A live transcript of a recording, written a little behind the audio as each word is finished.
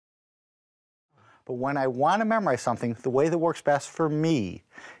But when I want to memorize something, the way that works best for me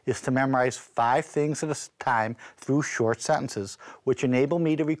is to memorize 5 things at a time through short sentences, which enable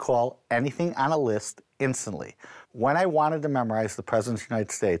me to recall anything on a list instantly. When I wanted to memorize the President of the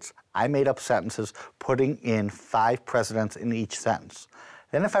United States, I made up sentences putting in 5 presidents in each sentence.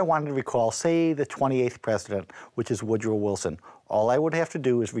 Then if I wanted to recall, say, the 28th president, which is Woodrow Wilson, all I would have to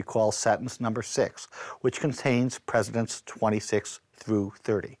do is recall sentence number 6, which contains presidents 26 through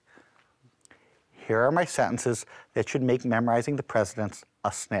 30. Here are my sentences that should make memorizing the presidents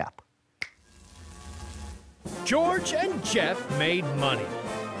a snap. George and Jeff made money.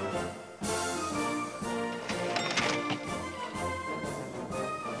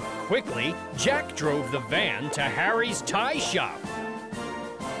 Quickly, Jack drove the van to Harry's tie shop.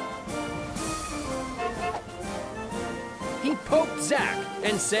 He poked Zach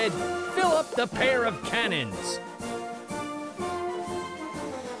and said, "Fill up the pair of cannons."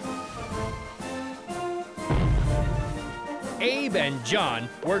 Abe and John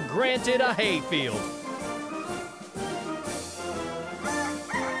were granted a hayfield.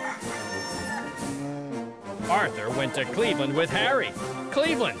 Arthur went to Cleveland with Harry.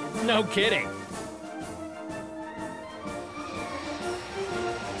 Cleveland, no kidding.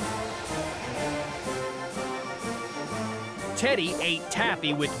 Teddy ate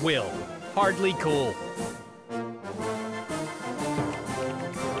taffy with Will. Hardly cool.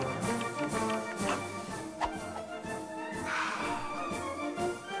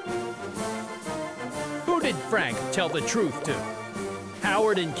 Who did Frank tell the truth to?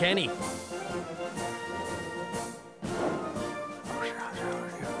 Howard and Kenny.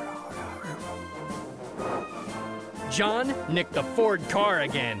 John nicked the Ford car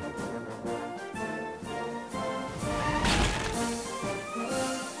again.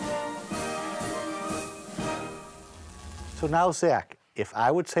 So now, Zach, if I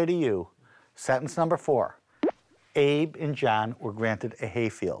would say to you, sentence number 4, Abe and John were granted a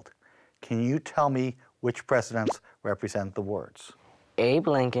hayfield, can you tell me which presidents represent the words? Abe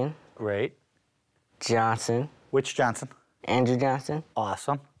Lincoln. Great. Johnson. Which Johnson? Andrew Johnson.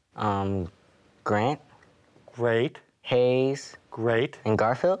 Awesome. Grant. Great. Hayes. Great. And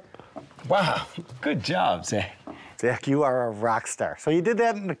Garfield. Wow, good job, Zach. Zach, you are a rock star. So you did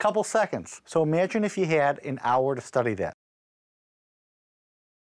that in a couple seconds. So imagine if you had an hour to study that.